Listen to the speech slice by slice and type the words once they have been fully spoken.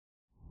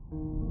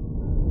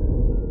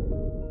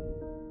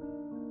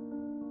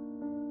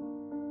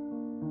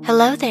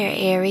Hello there,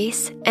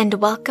 Aries, and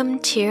welcome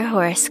to your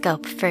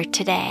horoscope for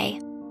today,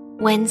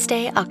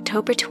 Wednesday,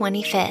 October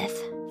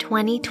 25th,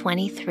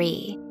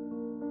 2023.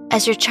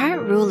 As your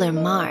chart ruler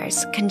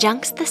Mars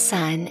conjuncts the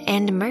Sun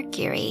and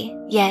Mercury,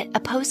 yet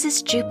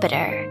opposes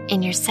Jupiter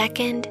in your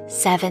 2nd,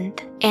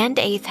 7th, and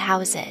 8th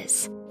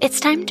houses, it's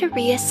time to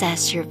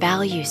reassess your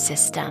value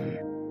system.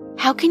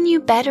 How can you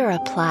better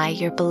apply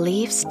your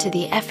beliefs to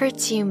the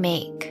efforts you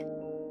make?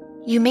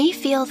 You may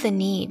feel the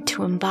need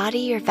to embody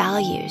your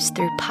values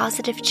through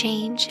positive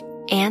change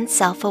and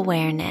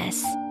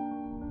self-awareness.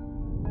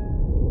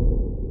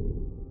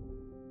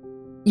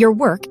 Your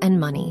work and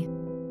money.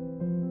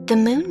 The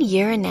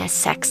Moon-Uranus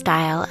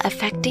sextile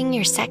affecting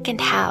your 2nd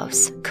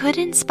house could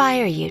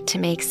inspire you to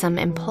make some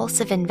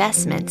impulsive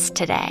investments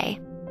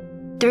today.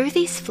 Through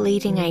these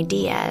fleeting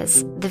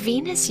ideas, the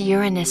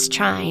Venus-Uranus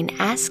trine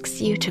asks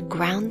you to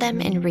ground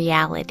them in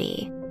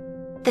reality.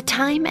 The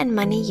time and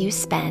money you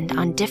spend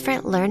on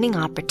different learning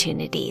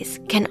opportunities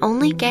can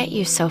only get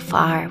you so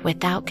far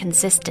without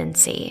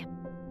consistency.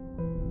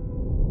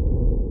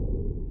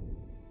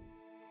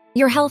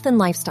 Your health and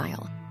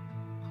lifestyle.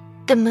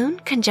 The Moon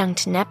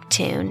conjunct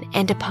Neptune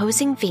and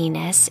opposing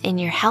Venus in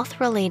your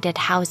health-related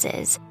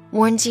houses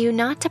warns you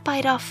not to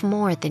bite off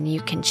more than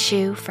you can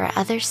chew for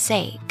others'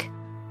 sake.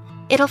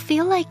 It'll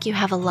feel like you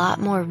have a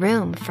lot more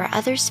room for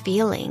others'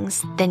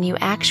 feelings than you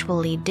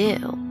actually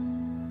do.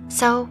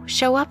 So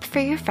show up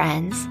for your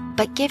friends,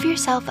 but give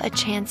yourself a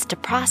chance to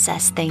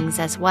process things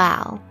as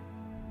well.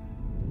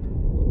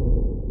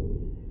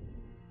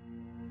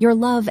 Your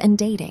love and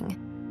dating.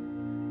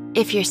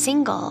 If you're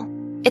single,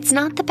 it's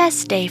not the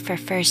best day for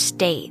first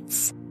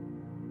dates.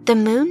 The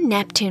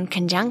Moon-Neptune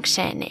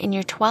conjunction in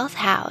your 12th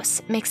house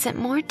makes it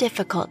more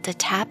difficult to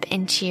tap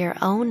into your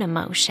own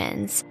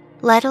emotions,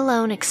 let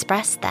alone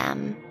express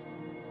them.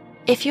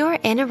 If you're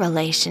in a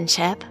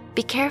relationship,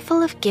 be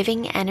careful of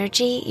giving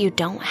energy you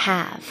don't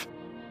have.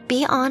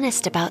 Be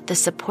honest about the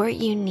support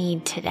you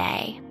need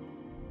today.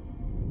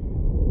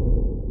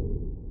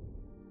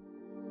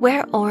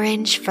 Wear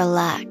orange for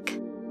luck.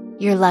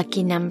 Your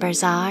lucky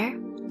numbers are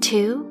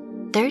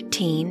 2,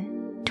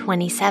 13,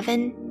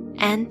 27,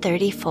 and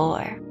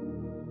 34.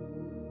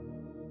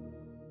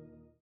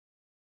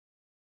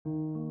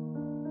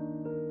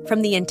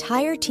 From the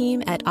entire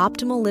team at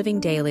Optimal Living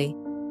Daily,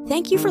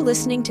 thank you for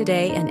listening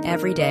today and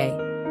every day.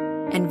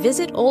 And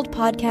visit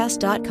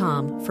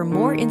oldpodcast.com for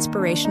more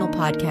inspirational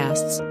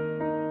podcasts.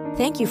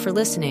 Thank you for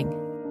listening.